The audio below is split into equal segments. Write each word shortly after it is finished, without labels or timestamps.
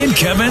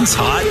Kevin's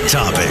Hot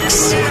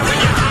Topics.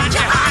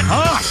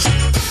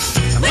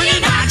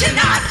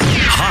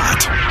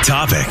 Hot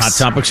Topics. Hot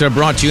Topics are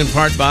brought to you in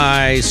part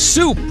by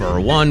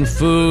Super One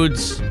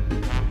Foods.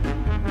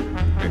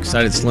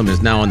 Excited Slim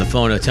is now on the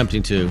phone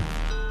attempting to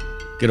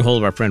get a hold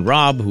of our friend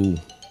Rob, who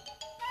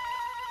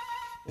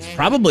is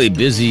probably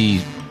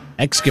busy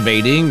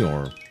excavating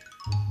or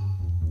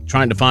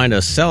trying to find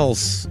a cell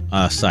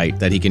site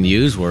that he can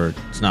use where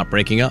it's not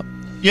breaking up.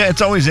 Yeah,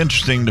 it's always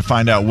interesting to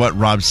find out what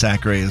Rob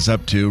Sacre is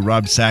up to.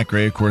 Rob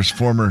Sacre, of course,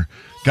 former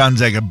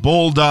Gonzaga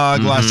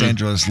Bulldog, Los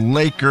Angeles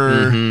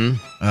Laker,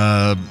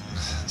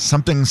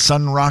 something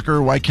Sun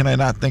Rocker. Why can I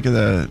not think of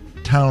the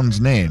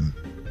town's name?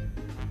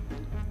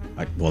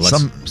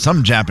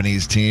 Some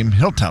Japanese team.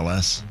 He'll tell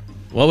us.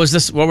 What was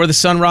this? What were the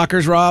Sun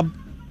Rockers, Rob?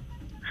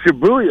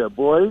 Shibuya,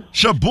 boys.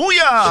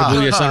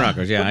 Shibuya Sun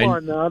Rockers, yeah. Come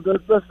on now.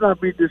 Let's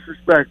not be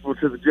disrespectful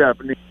to the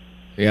Japanese.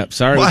 Yep,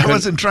 sorry. Well, I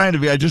wasn't trying to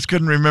be. I just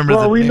couldn't remember the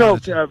name. Well, we know,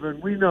 Kevin.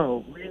 We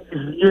know.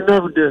 You're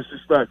never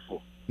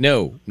disrespectful.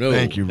 No.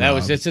 Thank you,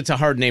 Rob. It's a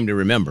hard name to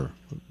remember.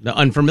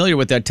 Unfamiliar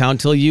with that town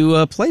till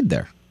you played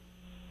there.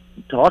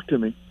 Talk to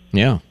me.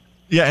 Yeah.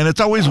 Yeah, and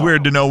it's always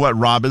weird to know what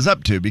Rob is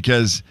up to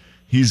because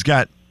he's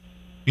got,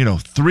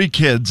 3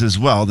 kids as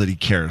well that he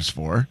cares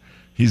for.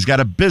 He's got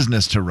a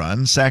business to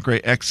run, Sacre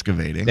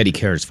Excavating. That he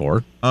cares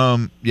for.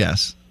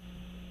 Yes.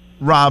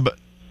 Rob,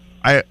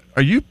 are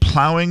you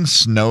plowing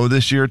snow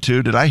this year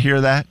too? Did I hear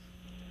that?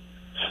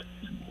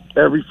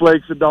 Every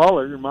flake's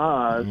 $1 in my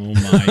eyes. Oh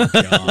my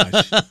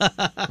gosh.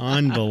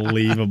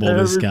 Unbelievable,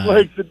 this guy.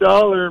 Every flake's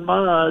 $1 in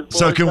my eyes. Boy.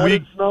 So can let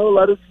it snow,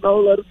 let it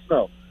snow, let it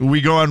snow. We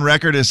go on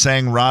record as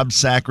saying Rob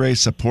Sacre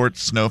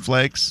supports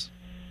snowflakes?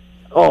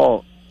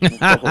 Oh.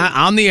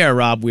 On the air,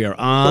 Rob. We are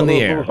on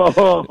the air.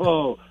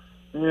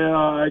 Yeah,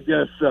 I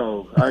guess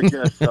so.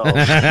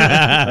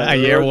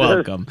 You're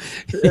welcome.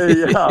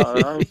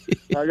 Yeah,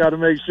 I got to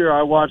make sure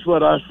I watch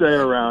what I say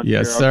around here.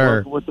 Yes, sir. I'm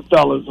working with the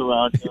fellas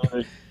around here.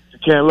 You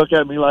can't look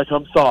at me like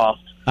I'm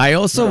soft. I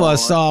also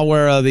saw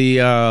where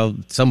the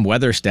some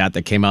weather stat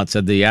that came out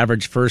said the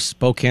average first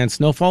Spokane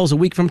snowfall is a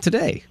week from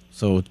today.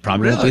 So it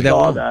probably won't be that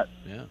long. That.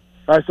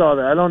 I saw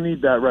that. I don't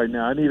need that right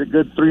now. I need a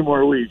good 3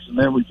 more weeks, and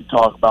then we can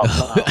talk about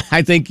that.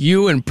 I think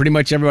you and pretty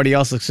much everybody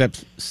else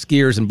except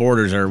skiers and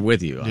boarders are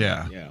with you.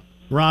 Yeah.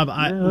 Rob,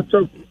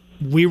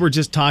 we were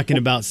just talking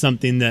about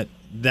something that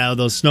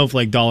those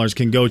snowflake dollars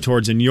can go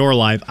towards in your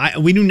life.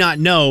 We do not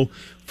know,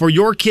 for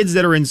your kids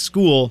that are in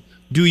school,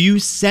 do you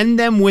send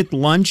them with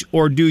lunch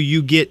or do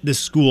you get the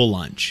school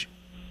lunch?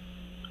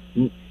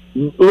 A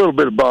little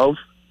bit of both.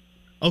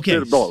 Okay.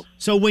 Bit of both.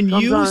 So when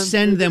you Sometimes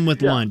send them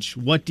with lunch,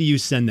 what do you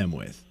send them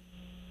with?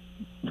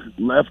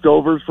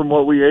 Leftovers from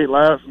what we ate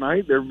last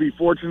night. They'd be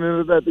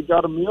fortunate that they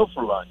got a meal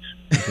for lunch.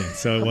 Okay,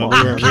 so we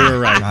were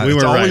right.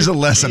 It's always a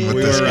lesson with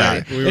this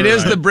guy. It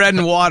is the bread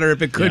and water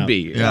if it could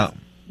be. Yeah.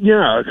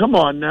 Yeah, come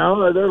on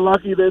now. They're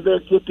lucky they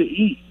get to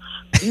eat.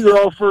 These are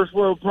all first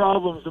world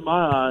problems in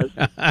my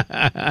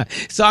eyes.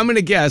 So I'm going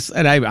to guess,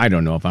 and I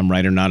don't know if I'm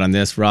right or not on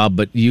this, Rob,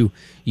 but you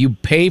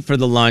pay for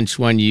the lunch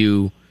when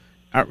you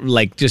are,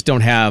 just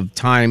don't have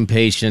time,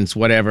 patience,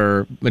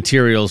 whatever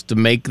materials to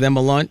make them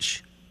a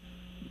lunch?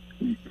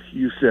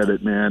 You said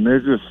it, man.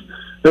 There's just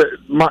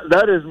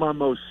that is my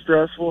most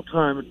stressful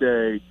time of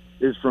day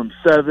is from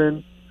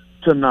 7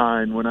 to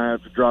 9 when I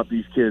have to drop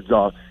these kids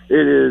off.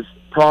 It is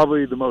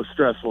probably the most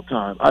stressful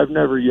time. I've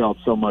never yelled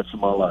so much in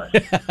my life.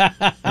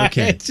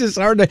 Okay. It's just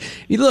hard to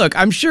look.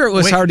 I'm sure it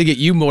was hard to get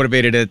you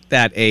motivated at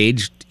that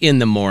age in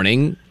the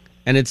morning,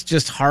 and it's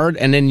just hard.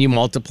 And then you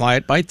multiply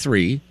it by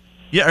 3.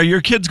 Yeah, are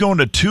your kids going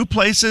to 2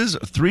 places,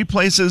 3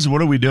 places?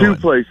 What are we doing?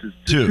 2 places.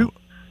 2.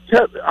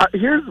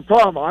 Here's the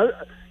problem.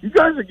 You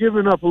guys are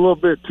giving up a little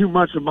bit too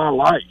much of my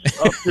life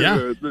up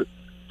to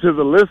to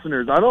the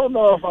listeners. I don't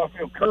know if I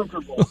feel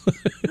comfortable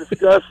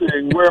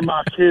discussing where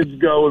my kids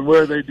go and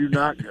where they do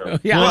not go.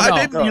 Yeah,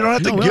 well, you don't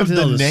have to give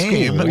the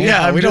name. School.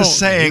 Yeah, I'm just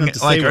saying,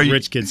 what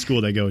rich kid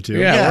school they go to.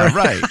 Yeah,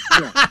 right.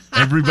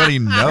 Everybody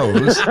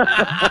knows.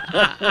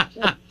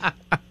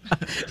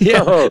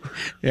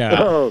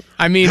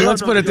 I mean,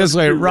 let's put it this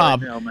way,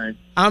 Rob. Right now,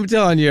 I'm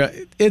telling you,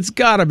 it's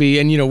got to be,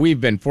 and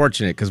we've been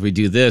fortunate because we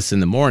do this in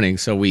the morning,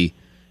 so we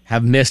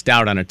have missed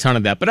out on a ton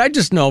of that. But I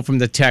just know from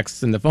the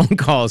texts and the phone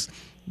calls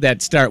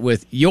that start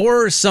with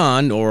your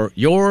son or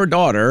your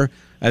daughter,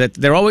 that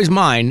they're always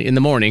mine in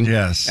the morning.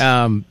 Yes.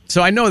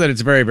 So I know that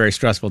it's a very, very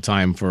stressful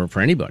time for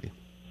anybody.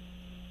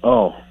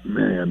 Oh,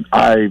 man.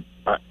 I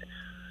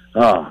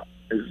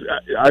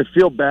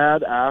feel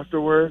bad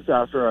afterwards,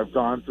 after I've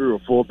gone through a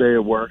full day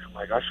of work. I'm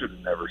like, I should have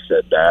never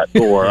said that,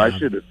 or I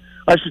should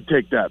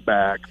take that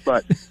back.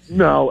 But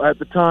no, at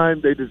the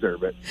time, they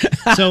deserve it.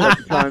 So at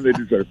the time, they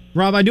deserve it.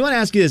 Rob, I do want to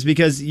ask you this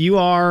because you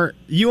are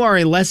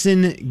a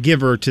lesson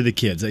giver to the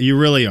kids. You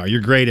really are.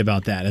 You're great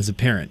about that as a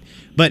parent.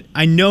 But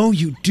I know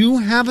you do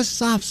have a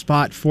soft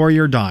spot for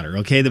your daughter.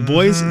 Okay, the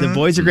boys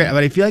are great,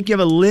 but I feel like you have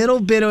a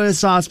little bit of a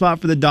soft spot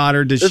for the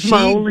daughter. It's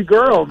my only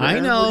girl, man. I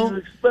know. What do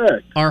you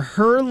expect? Are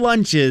her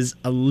lunches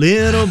a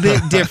little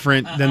bit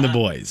different than the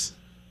boys?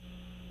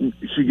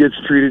 She gets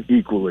treated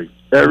equally.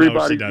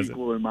 Everybody's doesn't.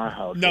 equal in my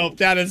house. No,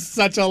 that is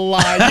such a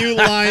lie. You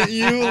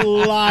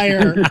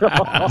liar. No,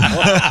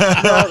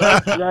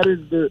 that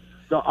is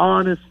the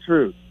honest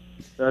truth.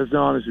 That's the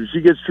honest truth.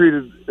 She gets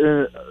treated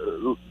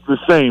the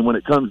same when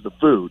it comes to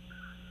food.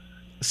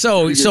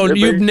 So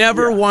you've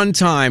never one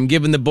time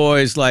given the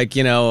boys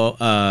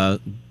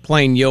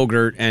plain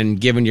yogurt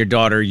and given your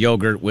daughter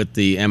yogurt with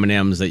the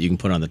M&Ms that you can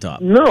put on the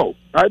top? No,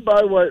 I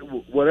buy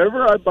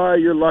whatever I buy.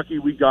 You're lucky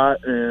we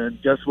got, and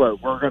guess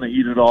what? We're going to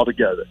eat it all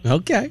together.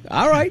 Okay,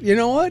 all right. You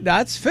know what?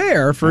 That's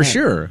fair for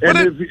sure. And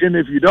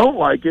if you don't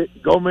like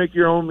it, go make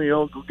your own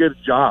meal. Go get a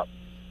job.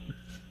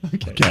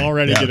 Okay.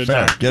 Already get a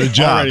fair. job. Get a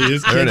job. Already,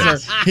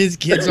 his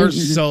kids are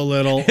so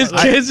little. His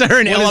kids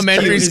are in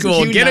elementary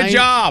school. Get a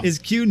job. Is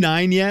Q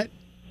 9 yet?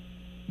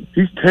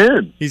 He's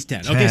 10. He's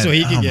 10. Okay, so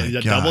he can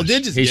get double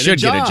digits. He should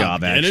get a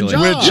job, actually.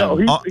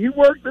 He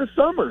worked this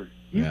summer.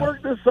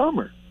 Worked this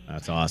summer.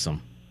 That's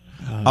awesome.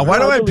 Why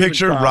do I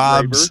picture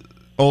Rob's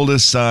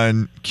oldest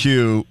son,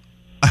 Q,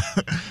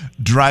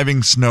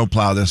 driving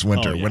snowplow this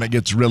winter when it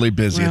gets really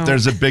busy? If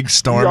there's a big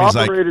storm, he he's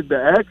like... operated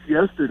the X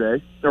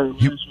yesterday. Or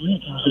this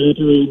week, he was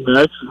operating the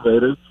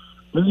excavator.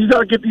 But you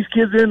got to get these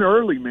kids in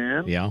early,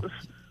 man. Yeah.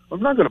 I'm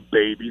not going to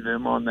baby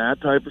them on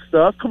that type of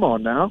stuff. Come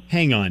on now.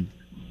 Hang on.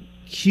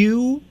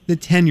 Q, the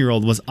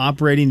 10-year-old, was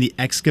operating the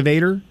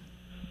excavator?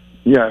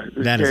 Yeah.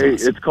 That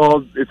is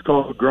awesome. It's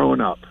called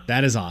growing up.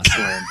 That is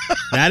awesome.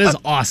 That is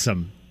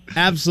awesome.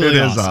 Absolutely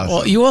It is awesome.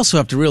 Well, you also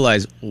have to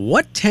realize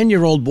what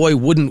 10-year-old boy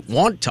wouldn't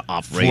want to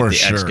operate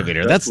the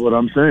excavator? That's what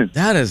I'm saying.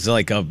 That is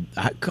like at 10?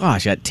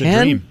 It's a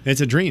dream.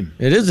 It's a dream.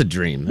 It is a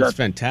dream. That's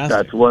fantastic.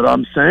 That's what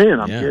I'm saying.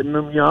 I'm getting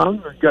them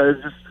young. The guys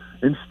just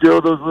instill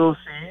those little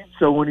seeds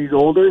so when he's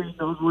older, he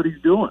knows what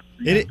he's doing.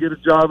 He can get a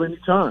job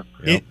anytime.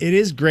 It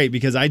is great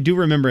because I do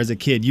remember as a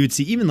kid, you would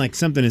see even like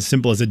something as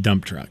simple as a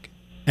dump truck.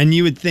 And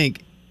you would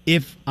think,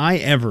 if I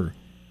ever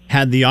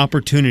had the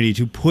opportunity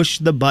to push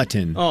the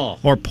button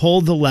or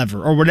pull the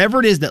lever or whatever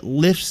it is that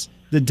lifts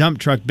the dump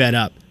truck bed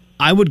up,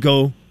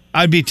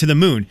 I'd be to the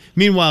moon.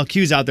 Meanwhile,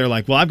 Q's out there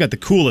like, well, I've got the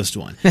coolest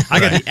one. I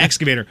got the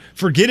excavator.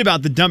 Forget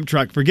about the dump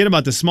truck. Forget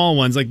about the small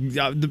ones. Like,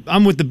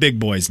 I'm with the big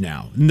boys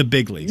now in the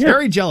big leagues.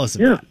 Very jealous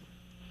of that.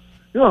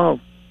 Oh,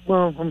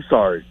 well, I'm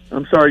sorry.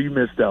 I'm sorry you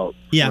missed out.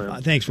 Yeah,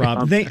 thanks,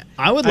 Rob.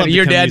 I would love to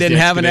your come dad use the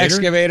didn't have an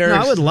excavator? No,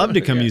 I would love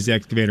to come use the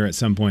excavator at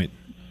some point.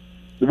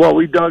 Well,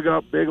 we dug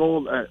up big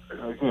old.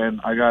 Again,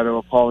 I got to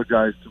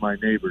apologize to my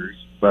neighbors,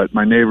 but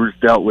my neighbors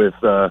dealt with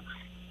a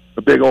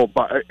big old.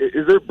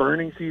 Is there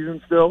burning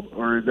season still,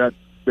 or is that?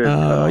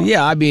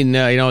 Yeah, I mean,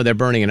 they're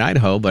burning in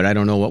Idaho, but I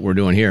don't know what we're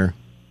doing here.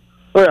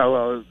 Oh, yeah,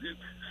 well,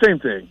 same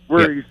thing.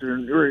 We're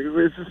Eastern.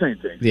 It's the same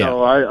thing. Yeah.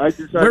 So I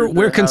decided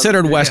we're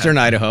considered Western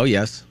Idaho.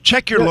 Yes.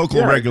 Check your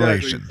local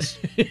regulations.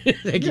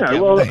 Exactly.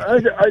 Well,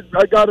 I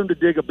got him to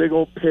dig a big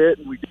old pit,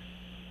 and we did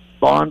a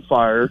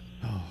bonfire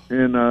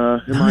in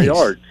my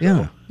yard. So.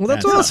 Yeah. Well,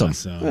 that's awesome.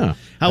 Yeah.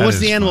 What's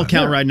the animal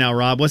count right now,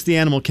 Rob? What's the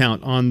animal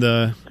count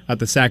at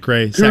the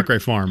Sacre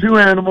farm? 2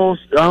 animals.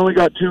 I only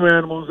got 2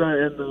 animals,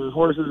 and the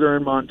horses are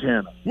in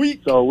Montana.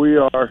 So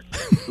we're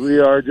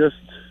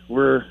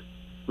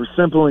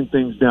simpling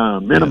things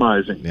down,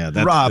 minimizing. Yeah,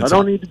 that's Rob. I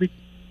don't need to be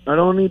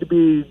having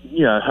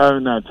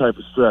that type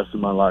of stress in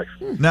my life.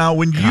 Now,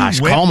 when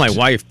call my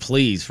wife,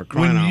 please, for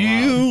crying out loud. When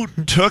you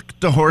took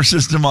the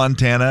horses to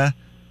Montana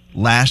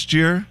last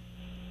year,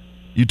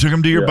 you took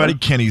them to your buddy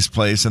Kenny's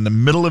place in the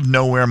middle of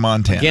nowhere,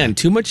 Montana. Again,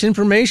 too much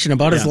information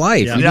about his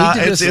life. Yeah,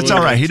 it's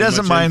all right. He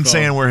doesn't mind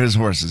saying where his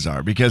horses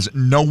are because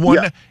no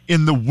one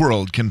in the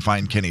world can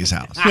find Kenny's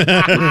house.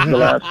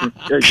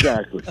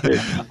 Exactly.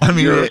 I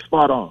mean, you're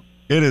spot on.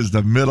 It is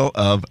the middle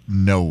of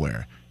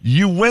nowhere.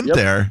 You went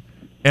there,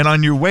 and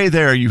on your way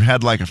there, you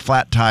had like a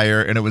flat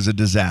tire, and it was a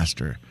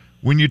disaster.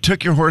 When you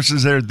took your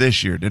horses there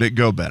this year, did it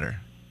go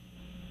better?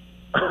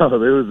 Oh,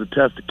 there was a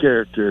test of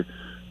character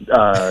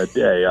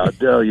day, I'll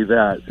tell you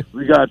that.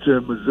 We got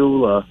to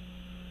Missoula,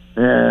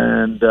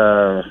 and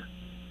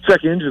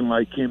check engine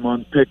light came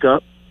on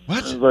pickup.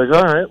 What? I was like,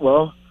 all right,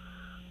 well,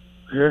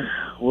 here,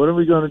 what are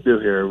we going to do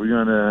here? Are we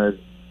going to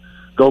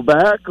go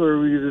back, or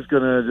are we just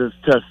going to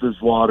just test this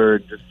water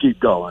and just keep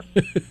going?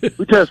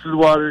 We tested the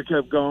water,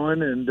 kept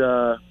going, and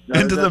I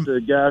was at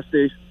the gas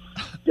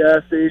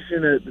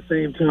station at the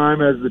same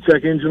time as the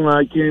check engine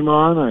light came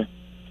on.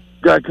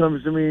 Guy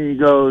comes to me, he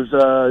goes,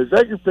 is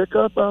that your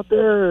pickup out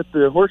there at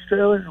the horse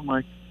trailer? I'm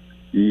like,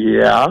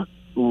 yeah,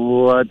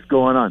 what's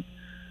going on?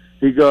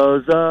 He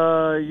goes,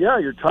 yeah,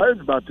 your tire's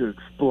about to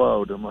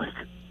explode. I'm like,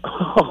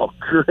 oh,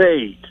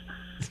 great.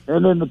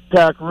 And then the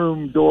pack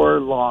room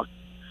door lock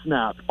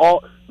snapped.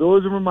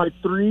 Those were my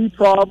 3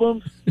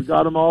 problems. We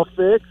got them all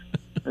fixed.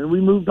 and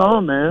we moved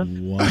on,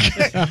 man. Wow.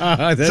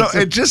 So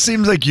it just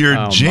seems like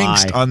you're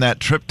jinxed on that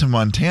trip to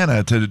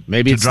Montana to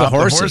Maybe it's drop the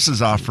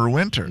horses. off for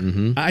winter.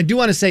 I do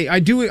want to say, I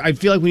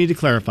feel like we need to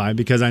clarify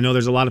because I know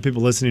there's a lot of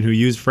people listening who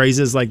use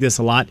phrases like this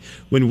a lot.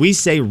 When we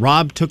say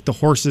Rob took the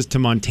horses to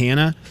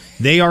Montana,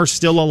 they are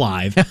still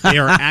alive. They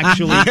are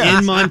actually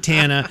in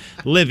Montana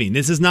living.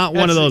 This is not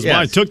one of those, well,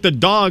 I took the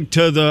dog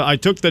to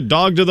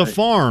the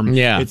farm.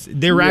 Yeah.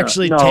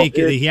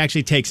 He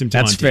actually takes him to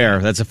That's Montana. fair.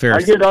 That's a fair.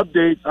 I get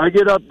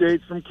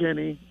updates from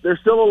Kenny. They're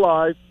still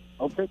alive.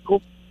 Okay,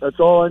 cool. That's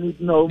all I need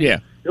to know. Yeah.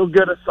 You'll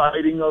get a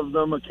sighting of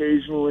them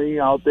occasionally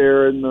out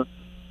there in the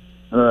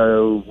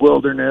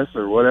wilderness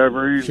or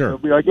whatever. Sure. They'll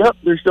be like, yep,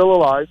 they're still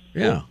alive.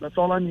 Yeah. Cool. That's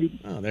all I need.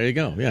 Oh, there you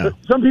go. Yeah. But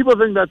some people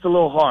think that's a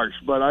little harsh,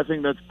 but I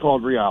think that's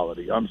called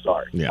reality. I'm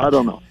sorry. Yeah. I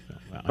don't know.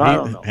 I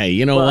don't know. Hey,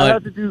 you know But I what?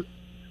 have to do.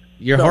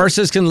 Your So,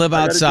 horses can live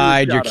I gotta do a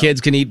outside. Your shout-out.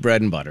 kids can eat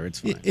bread and butter.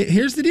 It's fine.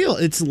 Here's the deal.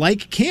 It's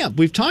like camp.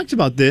 We've talked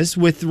about this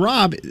with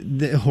Rob.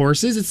 The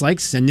horses, it's like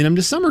sending them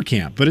to summer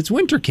camp, but it's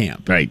winter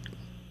camp. Right.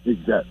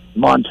 Exact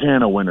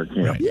Montana winter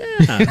camp.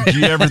 Yeah. Do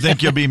you ever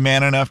think you'll be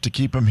man enough to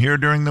keep them here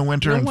during the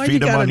winter and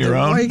feed them on your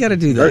own? Why you got to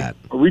do that?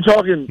 Are we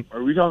talking?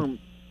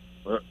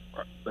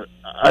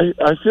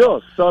 I feel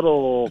a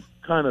subtle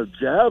kind of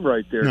jab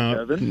right there, No.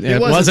 Kevin. It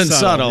wasn't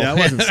subtle. Yeah, it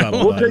wasn't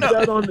subtle. We'll take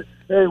that on.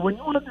 Hey, when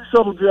you want to do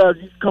subtle jabs,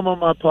 you can come on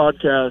my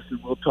podcast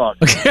and we'll talk.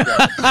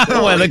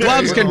 Well, the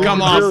gloves can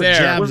come off there.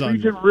 Jabs When on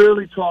we can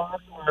really talk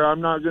where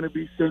I'm not going to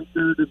be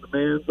censored and the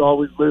man's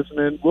always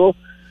listening. Well,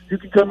 you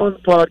can come on the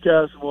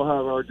podcast and we'll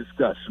have our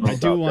discussion. I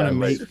do want to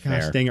make,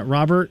 gosh dang it,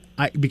 Robert,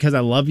 because I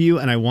love you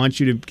and I want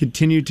you to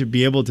continue to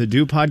be able to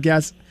do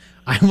podcasts.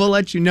 I will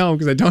let you know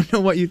because I don't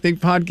know what you think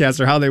podcasts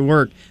or how they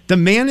work. The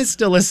man is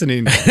still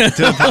listening to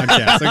the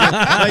podcast.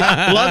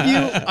 Okay? Love you.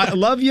 I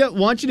love you.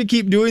 Want you to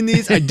keep doing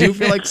these. I do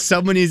feel like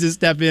someone needs to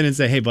step in and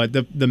say, hey, but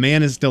the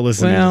man is still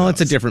listening. Well, to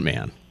it's a those. different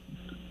man.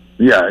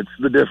 Yeah, it's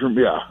the different.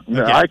 Yeah,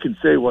 Okay. I can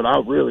say what I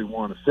really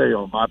want to say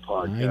on my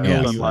podcast. I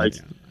know I'm you like,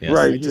 can. Yes.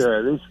 right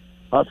here.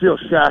 I feel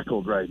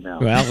shackled right now.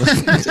 Well,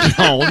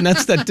 no,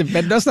 let's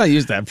not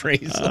use that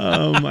phrase.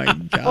 Oh, my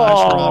gosh,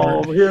 Oh,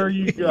 Robert. here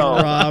you go.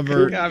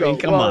 Robert. I mean,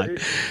 come on.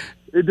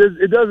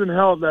 It doesn't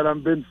help that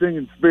I've been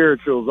singing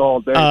spirituals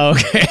all day.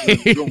 Okay.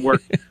 It doesn't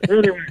work.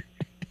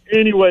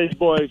 Anyways,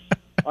 boys,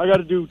 I got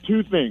to do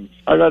two things.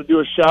 I got to do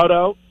a shout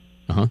out.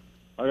 Uh-huh.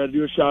 I got to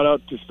do a shout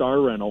out to Star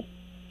Rental.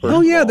 First Oh,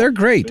 of yeah, all. they're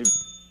great.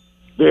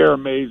 They're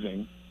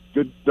amazing.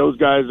 Good. Those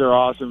guys are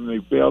awesome. They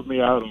bailed me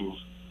out of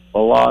a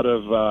lot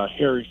of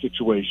hairy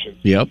situations.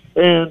 Yep.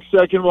 And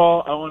second of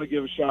all, I want to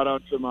give a shout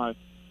out to my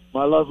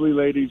lovely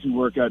ladies who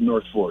work at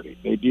North 40.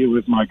 They deal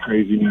with my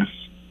craziness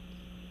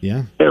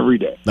Yeah. every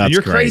day. That's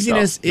Your great.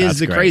 craziness is That's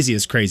the great.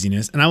 craziest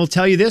craziness. And I will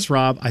tell you this,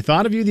 Rob. I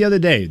thought of you the other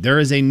day. There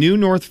is a new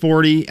North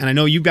 40, and I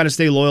know you've got to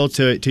stay loyal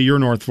to your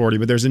North 40,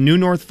 but there's a new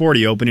North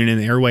 40 opening in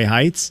Airway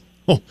Heights.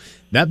 Oh,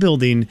 that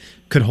building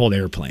could hold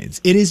airplanes.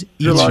 It is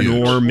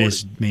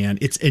enormous, man.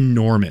 It's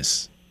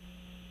enormous.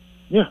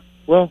 Yeah.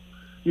 Well,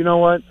 you know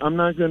what? I'm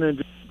not going to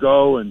just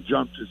go and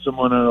jump to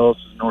someone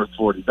else's North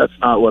 40. That's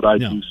not what I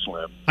do,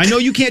 Slim. I know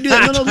you can't do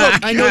that. No, look.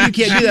 I know you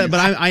can't do that, but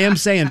I am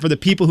saying for the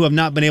people who have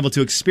not been able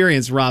to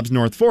experience Rob's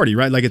North 40,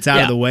 right? Like it's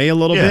out of the way a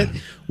little bit.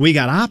 We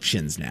got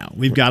options now.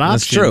 We've got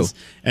options. That's true.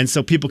 And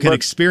so people can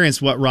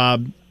experience what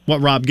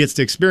Rob gets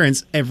to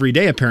experience every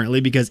day,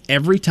 apparently, because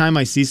every time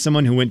I see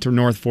someone who went to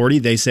North 40,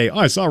 they say, oh,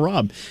 I saw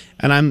Rob.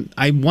 And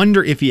I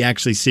wonder if he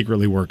actually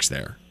secretly works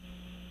there.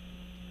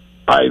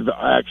 I've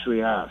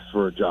actually asked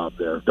for a job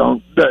there.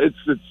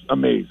 It's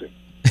amazing.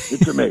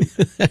 It's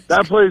amazing.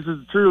 That place is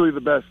truly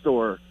the best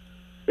store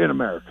in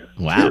America.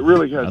 Wow. It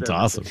really has. That's everything.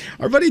 awesome.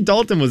 Our buddy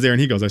Dalton was there, and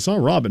he goes, I saw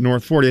Rob at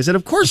North 40. I said,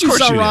 of course you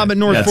saw you Rob did. at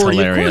North That's 40.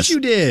 hilarious. Of course you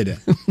did.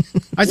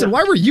 I said,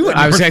 why were you at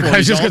I was North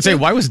 40, just going to say,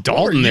 Dalton? why was What were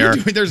Dalton you there?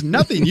 doing? There's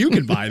nothing you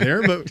could buy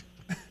there, but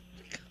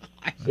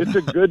It's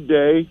a good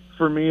day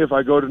for me if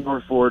I go to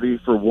North 40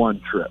 for one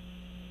trip.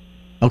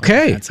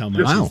 Okay. that's how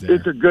much Wow. is there.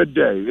 It's a good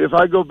day. If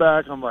I go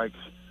back, I'm like,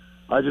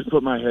 I just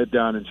put my head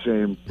down in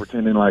shame,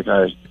 pretending like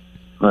I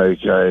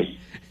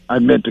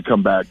meant to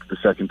come back the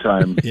second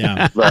time.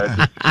 Yeah.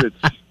 But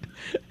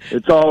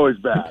it's always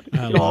bad.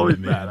 I It's love always it,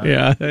 man. bad.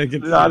 Yeah.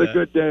 It's not a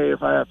good day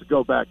if I have to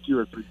go back 2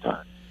 or 3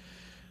 times.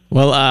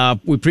 Well,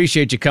 we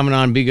appreciate you coming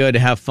on. Be good,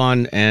 have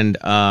fun, and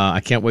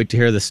I can't wait to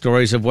hear the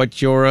stories of what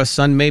your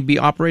son may be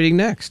operating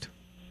next.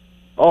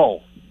 Oh,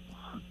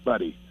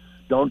 buddy,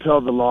 don't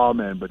tell the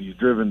lawman, but he's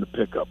driven the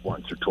pickup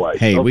once or twice.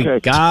 Hey, we Okay.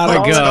 gotta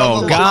I'll go.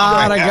 let you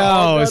Gotta go.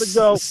 Gotta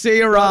go. See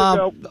you,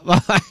 Gotta Rob.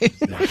 Bye.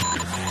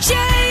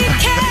 Jay,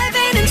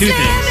 Kevin, and Two Slim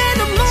things. in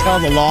the morning. Tell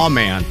the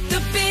lawman.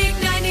 The big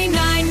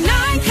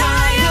 99.9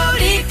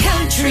 Coyote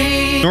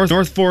Country.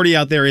 North 40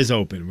 out there is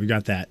open. We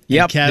got that.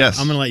 Yep. And Kev, Yes.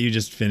 I'm going to let you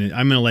just finish.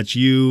 I'm going to let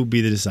you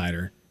be the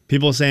decider.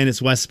 People saying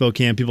it's West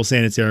Spokane. People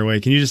saying it's Airway.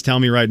 Can you just tell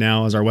me right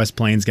now, as our West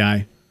Plains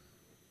guy?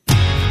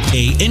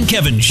 Jay and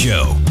Kevin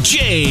Show.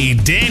 Jay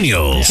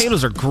Daniels.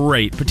 Potatoes are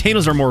great.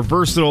 Potatoes are more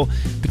versatile.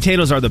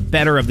 Potatoes are the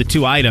better of the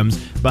two items,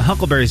 but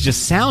huckleberries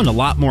just sound a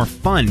lot more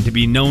fun to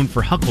be known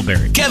for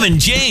huckleberry. Kevin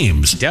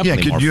James.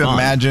 Definitely could more you fun.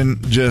 imagine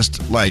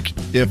just like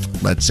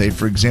if, let's say,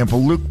 for example,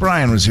 Luke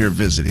Bryan was here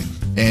visiting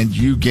and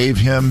you gave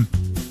him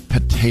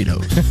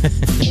potatoes?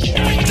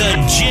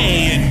 The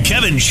Jay and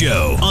Kevin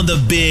Show on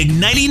the Big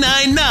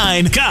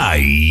 99.9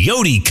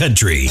 Coyote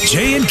Country.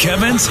 Jay and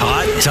Kevin's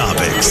Hot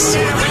Topics.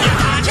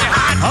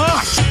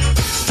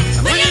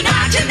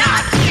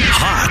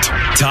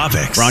 Hot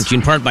Topics. Brought to you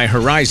in part by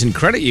Horizon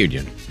Credit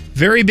Union.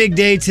 Very big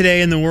day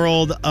today in the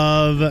world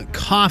of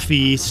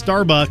coffee.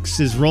 Starbucks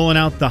is rolling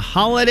out the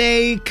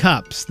holiday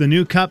cups. The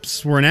new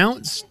cups were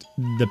announced.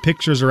 The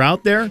pictures are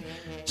out there.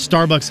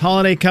 Starbucks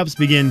holiday cups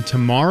begin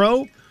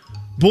tomorrow.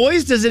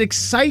 Boys, does it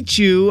excite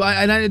you?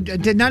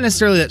 Not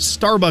necessarily that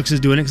Starbucks is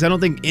doing it, because I don't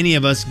think any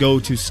of us go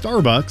to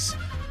Starbucks.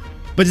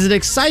 But does it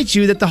excite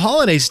you that the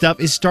holiday stuff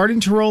is starting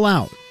to roll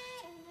out?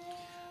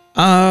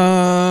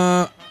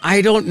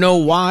 I don't know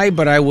why,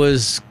 but I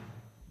was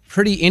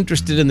pretty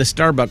interested in the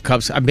Starbucks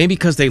cups. Maybe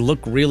because they look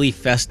really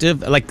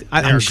festive. Like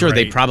I'm sure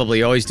they great.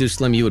 probably always do.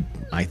 Slim, you would,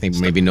 I think,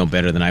 maybe know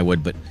better than I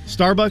would. But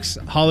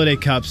Starbucks holiday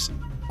cups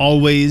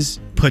always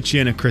put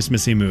you in a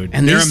Christmassy mood.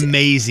 And they're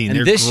amazing. And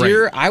they're this great.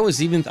 year, I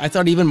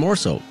thought even more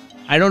so.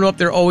 I don't know if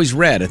they're always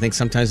red. I think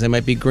sometimes they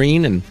might be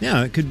green. And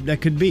Yeah,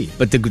 that could be.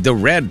 but the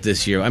red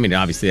this year, I mean,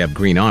 obviously they have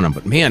green on them,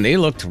 but man, they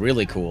looked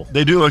really cool.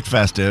 They do look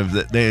festive.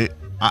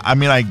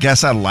 I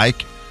guess I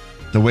like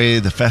the way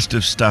the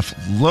festive stuff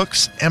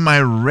looks. Am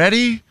I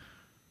ready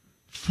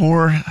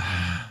for...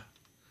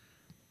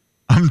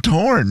 I'm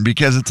torn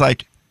because it's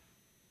like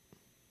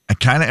I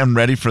kind of am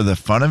ready for the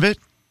fun of it.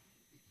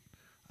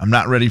 I'm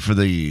not ready for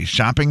the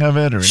shopping of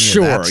it or any of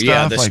that stuff.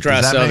 Yeah, the Like,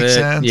 stress does that of make it.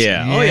 sense?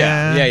 Yeah. Oh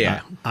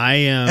yeah. I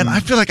am. And I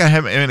feel like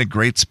I'm in a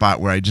great spot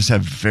where I just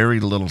have very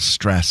little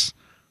stress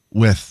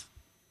with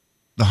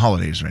the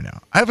holidays right now.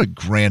 I have a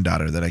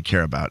granddaughter that I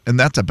care about, and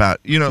that's about,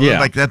 Yeah.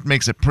 like that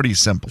makes it pretty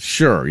simple.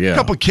 Sure, yeah. A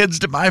couple kids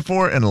to buy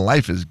for, and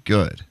life is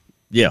good.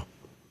 Yeah.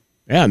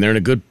 Yeah, and they're in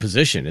a good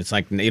position. It's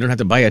like you don't have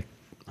to buy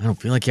I don't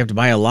feel like you have to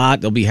buy a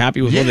lot. They'll be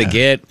happy with what they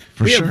get.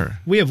 For sure.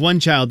 We have one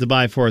child to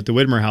buy for at the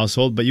Widmer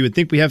household, but you would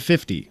think we have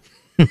 50.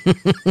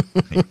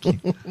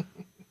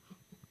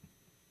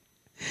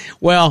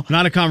 Well,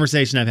 Not a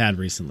conversation I've had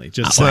recently.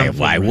 Just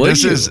why would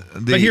This you? is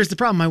But here's the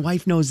problem. My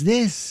wife knows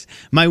this.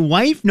 My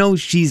wife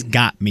knows she's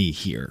got me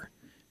here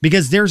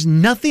because there's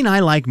nothing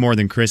I like more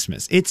than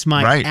Christmas. It's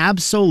my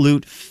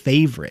absolute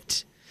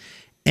favorite.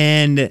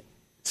 And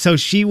so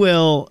she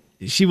will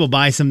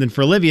buy something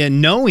for Olivia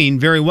knowing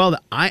very well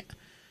that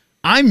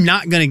I'm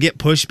not going to get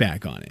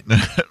pushback on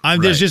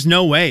it. There's just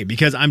no way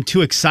because I'm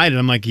too excited.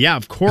 I'm like, yeah,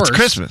 of course. It's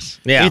Christmas.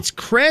 Yeah. It's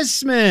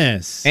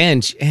Christmas.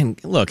 And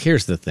look,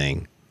 here's the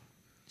thing.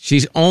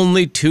 She's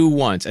only 2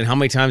 once. And how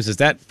many times has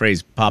that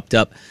phrase popped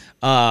up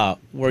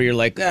where you're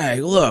like,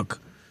 hey, look,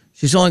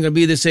 she's only going to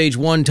be this age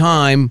one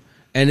time,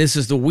 and this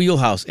is the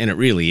wheelhouse. And it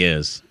really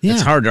is. Yeah.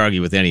 It's hard to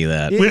argue with any of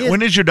that.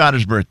 When is your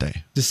daughter's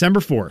birthday? December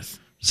 4th.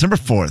 December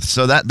 4th.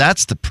 So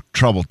that's the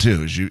trouble,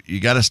 too, is you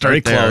got to start Very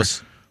there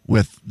close.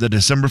 with the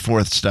December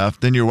 4th stuff.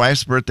 Then your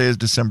wife's birthday is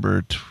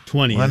December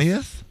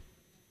 20th?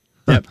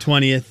 Yep,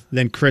 20th.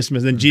 Then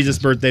Christmas. Then Jesus'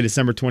 birthday,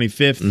 December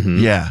 25th. Mm-hmm.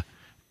 Yeah.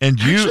 And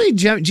you... Actually,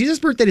 Jesus'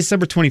 birthday,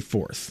 December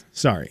 24th.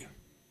 Sorry.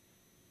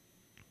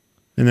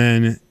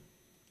 And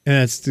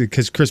that's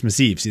because Christmas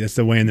Eve. See, that's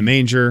the way in the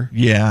manger.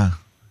 Yeah.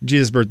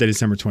 Jesus' birthday,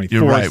 December 24th.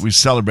 You're right. We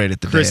celebrate it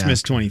the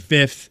Christmas, day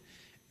 25th.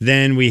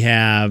 Then we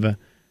have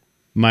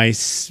my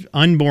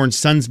unborn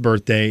son's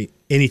birthday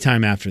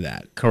anytime after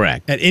that.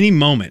 Correct. At any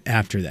moment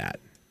after that.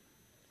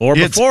 Or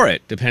It's- before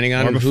it, depending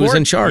on who's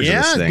in charge of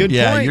this thing. good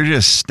Yeah, point. you're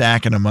just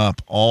stacking them up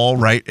all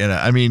right.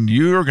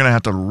 You're going to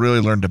have to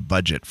really learn to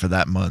budget for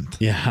that month.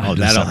 Yeah. Oh,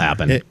 that'll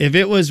happen. If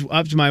it was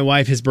up to my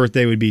wife, his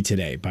birthday would be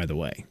today, by the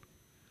way.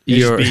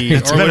 It's Or been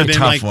would a have been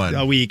tough like one.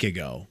 a week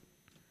ago.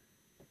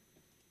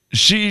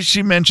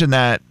 She mentioned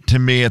that to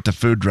me at the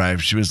food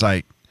drive. She was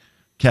like,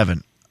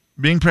 Kevin,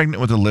 being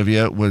pregnant with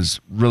Olivia was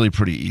really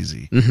pretty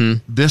easy. Mm-hmm.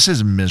 This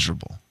is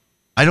miserable.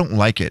 I don't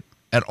like it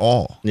at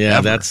all. Yeah,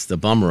 ever. that's the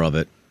bummer of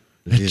it.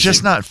 It's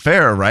just not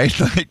fair, right?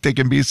 Like they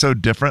can be so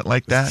different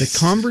like that. The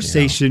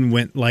conversation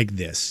went like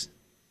this.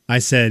 I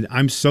said,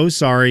 I'm so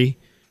sorry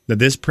that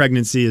this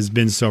pregnancy has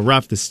been so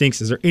rough. This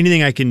stinks. Is there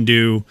anything I can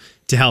do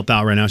to help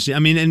out right now?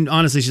 And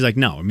honestly, she's like,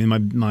 no. I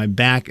mean, my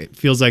back, it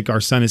feels like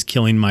our son is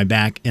killing my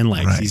back and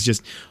legs. Right. He's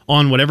just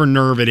on whatever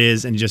nerve it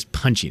is and just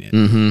punching it.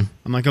 Mm-hmm.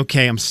 I'm like,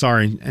 okay, I'm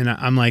sorry. And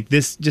I'm like,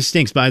 this just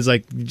stinks. But I was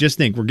like, just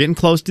think, we're getting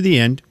close to the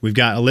end. We've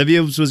got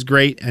Olivia's was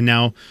great. And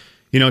now,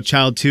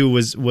 child 2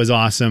 was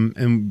awesome.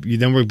 And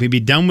then we'll be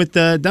done with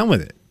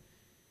it.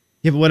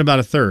 Yeah, but what about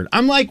a third?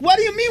 I'm like, what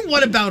do you mean,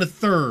 what about a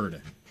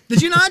third?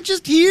 Did you not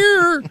just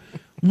hear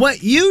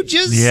what you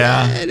just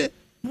said?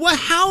 What?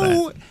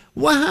 How?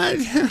 What?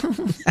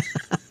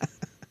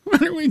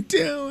 What are we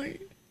doing?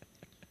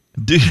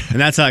 Dude, And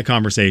that's how that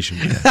conversation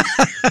went.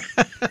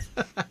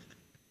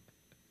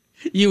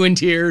 You in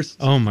tears.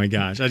 Oh my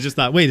gosh! I just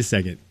thought, wait a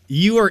second.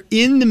 You are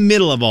in the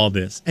middle of all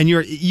this, and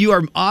you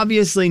are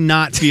obviously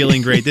not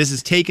feeling great. This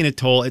is taking a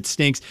toll. It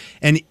stinks.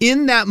 And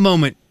in that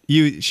moment,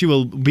 she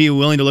will be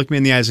willing to look me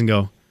in the eyes and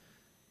go,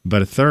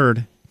 "But a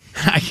third."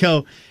 I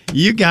go,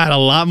 "You got a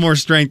lot more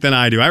strength than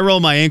I do." I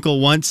rolled my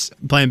ankle once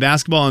playing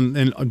basketball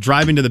and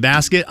driving to the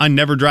basket. I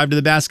never drive to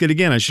the basket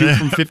again. I shoot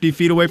from 50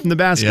 feet away from the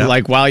basket. Yeah.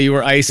 Like while you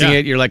were icing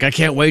it, you're like, I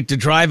can't wait to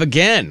drive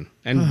again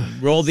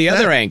and roll the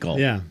other ankle.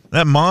 Yeah.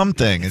 That mom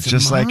thing, it's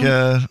just like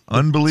a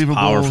unbelievable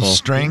powerful.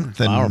 strength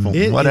and Powerful.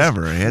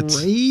 whatever. It's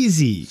It's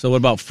crazy. So what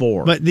about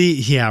 4? But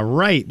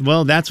right.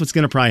 Well, that's what's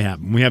going to probably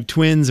happen. We have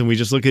twins, and we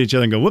just look at each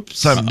other and go, "Whoops."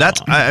 so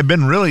I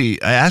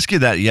asked you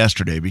that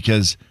yesterday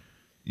because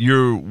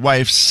your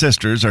wife's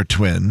sisters are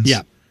twins.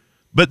 Yeah.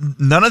 But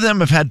none of them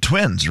have had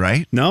twins,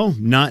 right? No,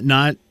 not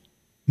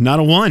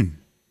a one.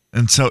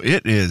 And so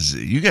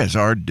you guys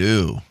are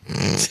due.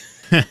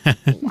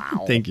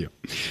 Wow. Thank you.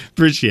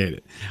 Appreciate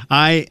it.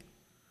 I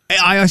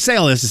say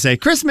all this to say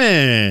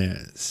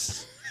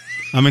Christmas.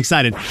 I'm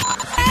excited.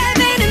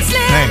 Kevin and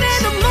Slim Thanks.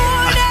 in the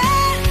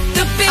morning.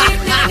 The big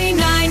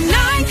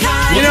 99.9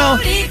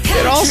 Coyote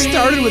it all Country.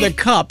 started with a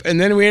cup, and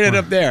then we ended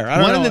up there. I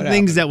don't One know of the what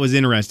things happened. that was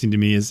interesting to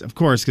me is, of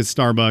course, because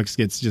Starbucks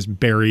gets just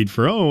buried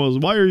for,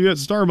 why are you at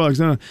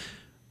Starbucks?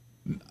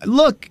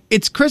 Look,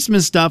 it's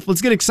Christmas stuff.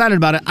 Let's get excited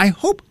about it. I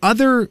hope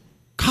other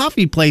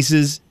coffee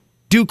places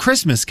do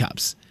Christmas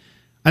cups.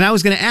 And I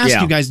was going to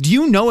ask you guys, do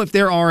you know if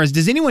there are,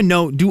 does anyone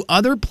know, do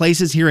other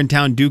places here in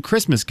town do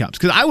Christmas cups?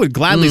 Because I would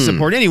gladly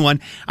support anyone.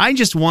 I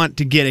just want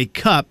to get a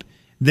cup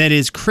that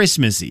is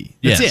Christmassy.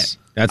 That's Yes. it.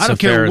 That's I don't a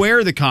fair- care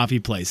where the coffee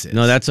place is.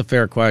 No, that's a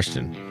fair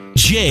question.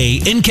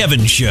 Jay and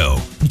Kevin Show.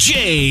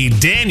 Jay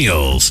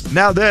Daniels.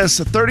 Now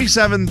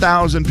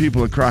 37,000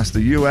 people across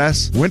the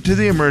U.S. went to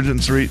the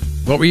emergency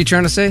What were you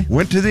trying to say?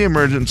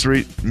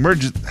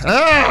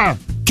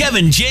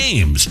 Kevin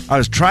James. I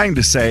was trying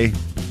to say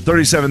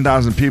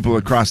 37,000 people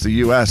across the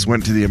U.S.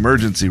 went to the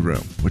emergency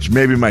room, which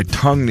maybe my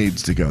tongue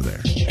needs to go there.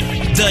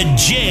 The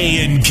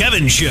Jay and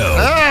Kevin Show.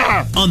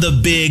 On the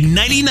big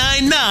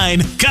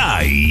 99.9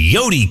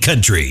 Coyote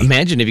Country.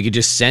 Imagine if you could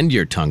just send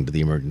your tongue to the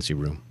emergency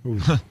room.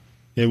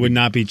 It would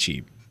not be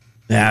cheap.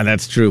 Yeah,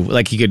 that's true.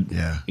 Like you could,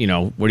 Yeah.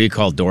 What do you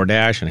call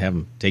DoorDash and have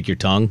them take your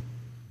tongue?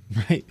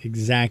 Right,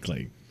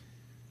 exactly.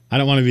 I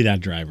don't want to be that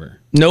driver.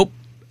 Nope.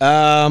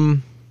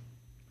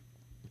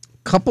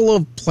 Couple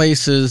of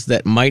places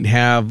that might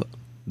have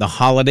the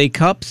holiday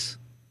cups.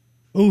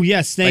 Oh,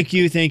 yes. Thank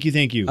you.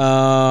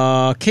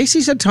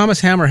 Casey said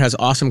Thomas Hammer has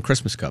awesome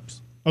Christmas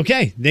cups.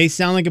 Okay, they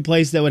sound like a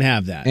place that would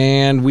have that.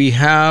 And we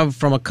have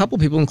from a couple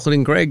people,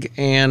 including Greg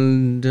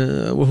and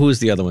who is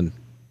the other one?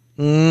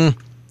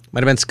 Might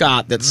have been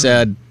Scott that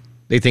said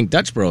they think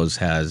Dutch Bros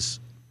has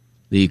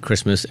the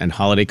Christmas and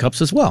holiday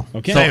cups as well.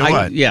 Okay. So Tell you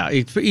what. yeah,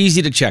 it's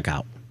easy to check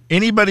out.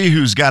 Anybody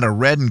who's got a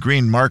red and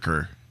green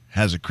marker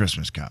has a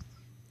Christmas cup.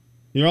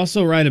 You're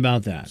also right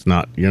about that.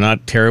 You're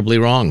not terribly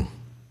wrong.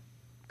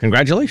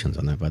 Congratulations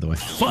on that, by the way.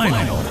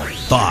 Final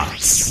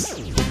thoughts.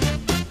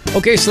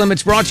 Okay, Slim,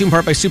 it's brought to you in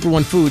part by Super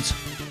One Foods.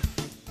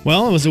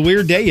 Well, it was a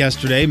weird day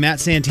yesterday. Matt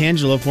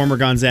Santangelo, former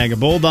Gonzaga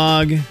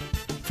Bulldog,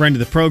 friend of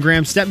the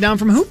program, stepped down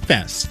from Hoop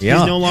Fest. Yeah.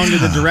 He's no longer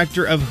the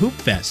director of Hoop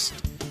Fest.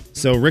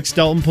 So Rick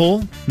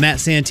Steltenpool, Matt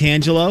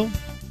Santangelo,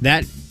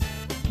 that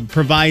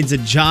provides a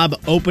job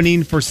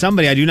opening for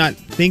somebody. I do not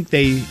think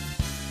they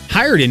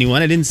hired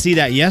anyone. I didn't see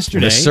that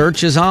yesterday. The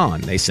search is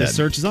on, they The said.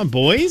 search is on.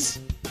 Boys,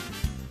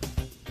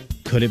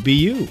 could it be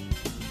you?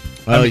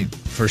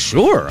 For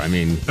sure. I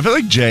mean, I feel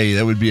like Jay,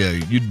 that would be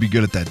you'd be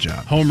good at that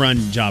job. Home run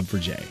job for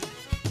Jay.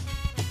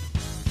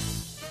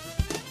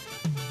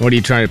 what are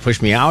you trying to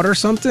push me out or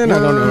something? I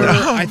don't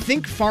know. I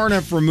think far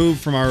enough removed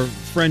from our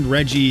friend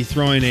Reggie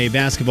throwing a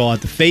basketball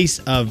at the face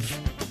of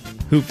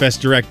Hoop Fest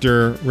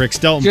director Rick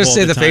Steltenpool. Just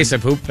say at the time. face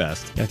of Hoop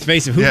Fest. Yeah, the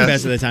face of Hoop Yes,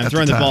 Fest at the time, at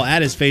throwing the the ball time.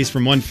 at his face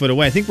from 1 foot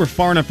away. I think we're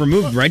far enough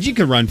removed. Reggie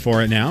could run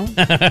for it now.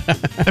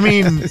 I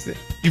mean,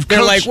 you've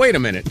They're like, coached, wait a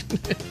minute.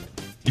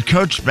 you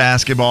coached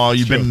basketball.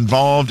 You've been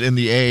involved in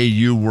the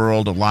AAU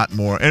world a lot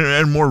more,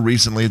 and more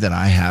recently than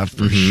I have,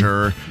 for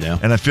sure. Yeah.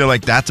 And I feel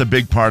like that's a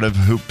big part of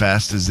Hoop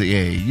Fest is the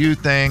AAU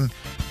thing.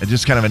 It's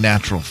just kind of a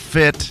natural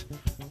fit.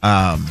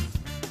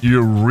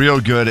 You're real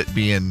good at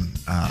being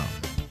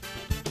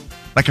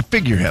like a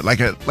figurehead,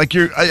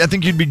 I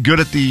think you'd be good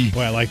at the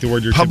Boy, I like the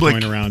word you're public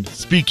tiptoeing around.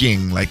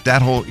 speaking, like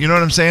that whole. You know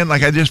what I'm saying?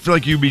 Like I just feel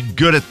like you'd be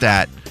good at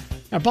that.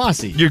 Yeah,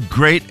 bossy. You're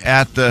great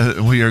at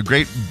you're a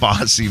great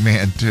bossy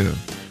man too.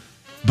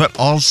 But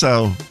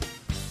also,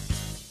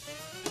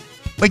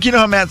 like, you know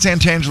how Matt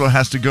Santangelo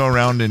has to go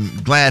around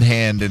and glad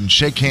hand and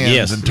shake hands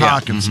Yes, and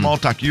talk yeah, and small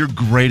talk. You're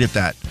great at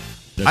that.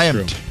 That's I am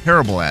true.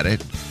 terrible at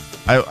it.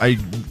 I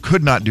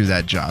could not do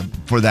that job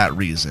for that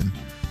reason.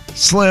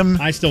 Slim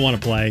I still want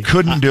to play.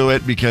 couldn't do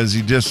it because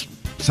he just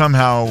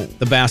somehow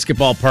The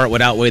basketball part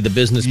would outweigh the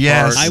business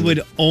Yes. part. I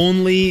would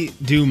only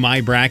do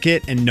my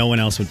bracket and no one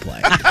else would play.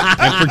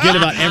 I'd forget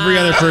about every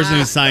other person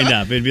who signed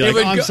up. It'd be like,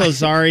 would I'm go- so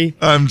sorry.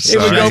 I'm It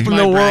sorry. would go Just from my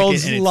the bracket,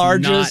 world's and it's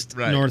largest.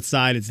 not North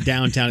Side, it's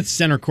downtown, it's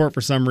center court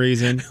for some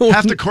reason.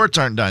 Half the courts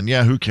aren't done.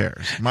 Yeah, who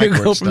cares? My You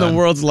go court's from done. the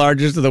world's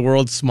largest to the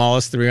world's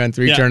smallest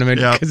 3-on-3 Yeah. tournament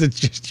Yeah. because it's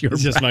just your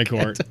It's just my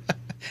bracket. court.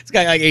 It's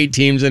got like 8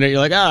 teams in it. You're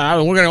like,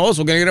 we're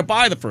also going to get a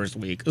bye the first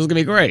week. This is going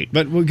to be great.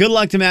 But well, good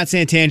luck to Matt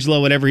Santangelo,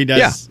 whatever he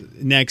does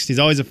next. He's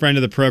always a friend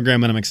of the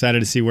program, and I'm excited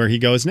to see where he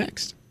goes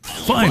next.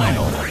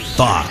 Final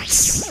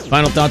thoughts.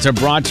 Final thoughts are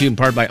brought to you in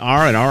part by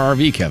R and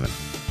RRV, Kevin.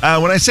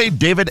 When I say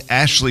David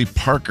Ashley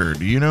Parker,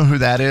 do you know who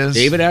that is?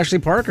 David Ashley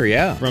Parker,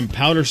 yeah. From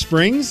Powder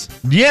Springs?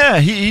 Yeah,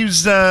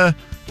 he's the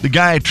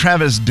guy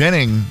Travis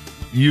Denning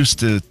used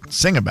to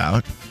sing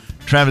about.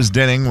 Travis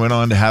Denning went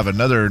on to have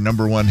another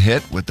number one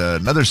hit with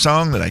another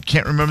song that I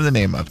can't remember the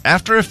name of.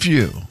 After a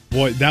Few.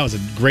 Boy, that was a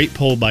great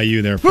pull by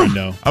you there,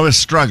 friendo. I was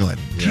struggling.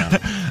 Yeah.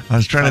 I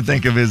was trying to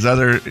think of his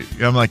other.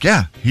 I'm like,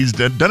 yeah, he's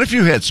done a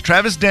few hits.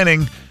 Travis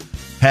Denning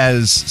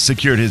has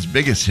secured his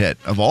biggest hit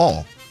of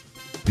all.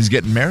 He's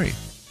getting married.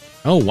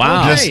 Oh,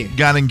 wow. Okay. Just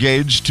got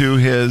engaged to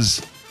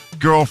his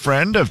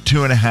girlfriend of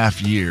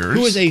 2.5 years.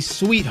 Who is a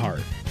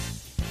sweetheart.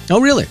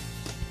 Oh, really?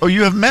 Oh,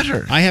 you have met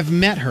her. I have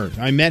met her.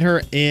 I met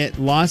her at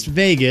Las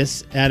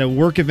Vegas at a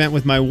work event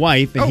with my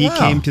wife, and Oh, he wow.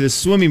 came to the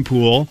swimming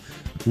pool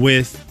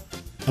with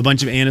a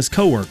bunch of Anna's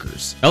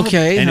coworkers.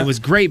 Okay. And it was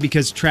great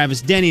because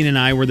Travis Denning and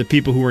I were the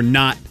people who were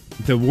not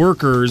the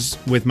workers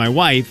with my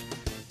wife.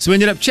 So we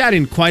ended up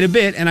chatting quite a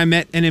bit, and I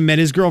met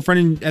his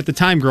girlfriend, at the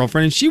time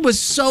girlfriend, and she was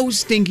so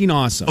stinking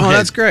awesome. Oh,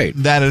 that's great.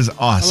 That is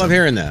awesome. I love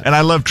hearing that. And I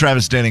love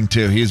Travis Denning,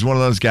 too. He's one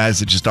of those guys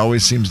that just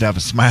always seems to have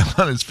a smile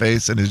on his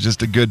face and is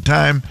just a good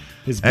time.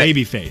 His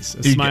baby face,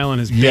 a smile on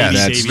his baby, Yeah,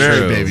 that's baby very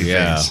true, baby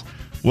yeah. face.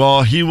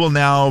 Well, he will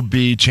now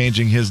be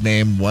changing his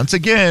name once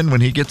again when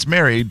he gets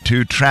married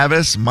to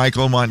Travis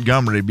Michael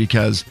Montgomery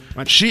because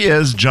she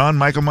is John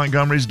Michael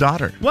Montgomery's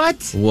daughter.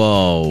 What?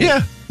 Whoa.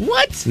 Yeah.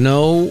 What?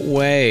 No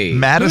way.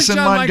 Madison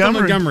Who's John Michael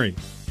Montgomery.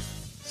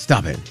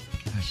 Stop it.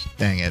 Gosh,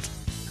 dang it.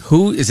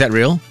 Who is that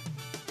real?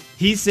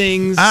 He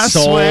sings. I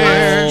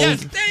swear.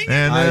 Yes, dang it.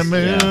 And the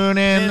moon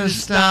and the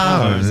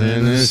stars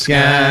in the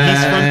sky.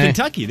 He's from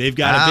Kentucky. They've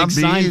got a I'll big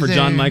be sign for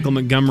John there. Michael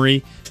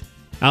Montgomery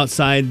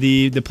outside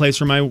the place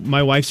where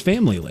my wife's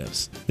family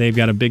lives. They've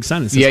got a big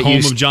sign that says Yeah, you home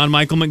s- of John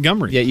Michael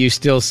Montgomery. Yet you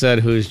still said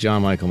who's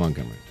John Michael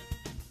Montgomery.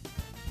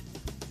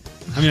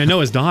 I mean, I know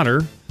his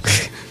daughter.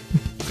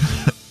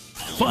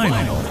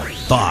 Final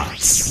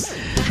thoughts.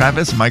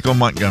 Travis Michael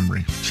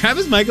Montgomery.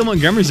 Travis Michael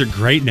Montgomery's a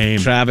great name.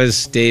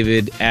 Travis,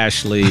 David,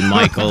 Ashley,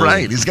 Michael.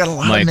 Right, he's got a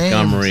lot of names.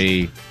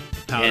 Montgomery.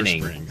 Powder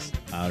Denning. Springs.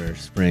 Powder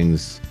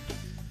Springs.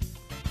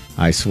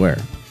 I swear.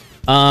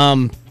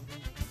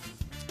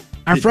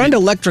 Our friend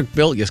Electric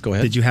Bill. Yes, go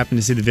ahead. Did you happen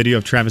to see the video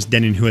of Travis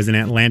Denning, who is an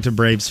Atlanta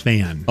Braves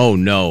fan? Oh,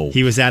 no.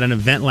 He was at an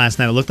event last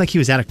night. It looked like he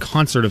was at a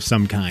concert of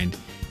some kind.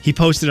 He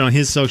posted it on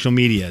his social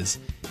medias,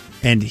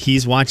 and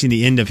he's watching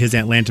the end of his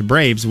Atlanta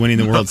Braves winning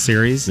the World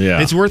Series. Yeah.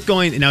 It's worth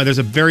going. Now, there's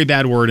a very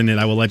bad word in it.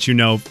 I will let you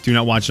know. Do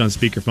not watch it on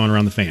speakerphone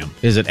around the fam.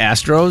 Is it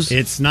Astros?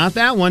 It's not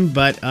that one,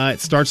 but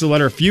it starts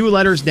a few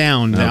letters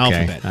down the Okay,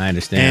 alphabet. I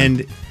understand.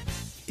 And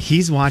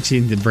he's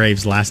watching the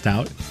Braves last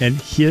out, and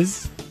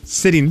his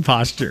sitting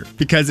posture,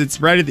 because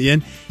it's right at the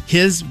end,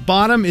 his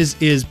bottom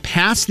is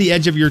past the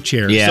edge of your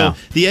chair. Yeah. So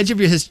the edge of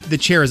the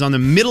chair is on the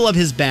middle of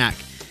his back,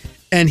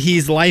 and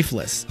he's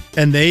lifeless.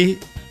 And they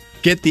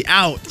get the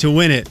out to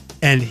win it,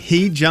 and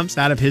he jumps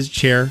out of his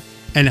chair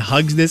and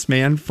hugs this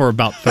man for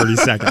about 30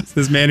 seconds.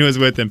 This man who was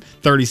with him,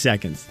 30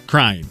 seconds,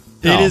 crying.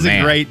 It Oh, is man.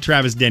 a great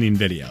Travis Denning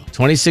video.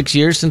 26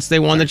 years since they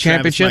won the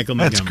Travis championship. Michael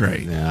That's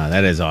Montgomery. great. Yeah,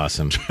 that is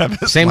awesome.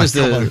 Same as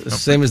Michael the Montgomery.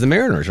 same as the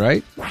Mariners,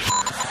 right?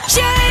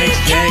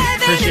 Thanks, Jay.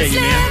 Appreciate you,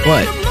 man.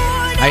 What?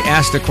 I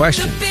asked a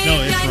question.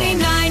 No, it's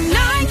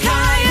wrong.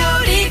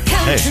 Coyote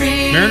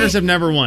Country. Mariners have never won.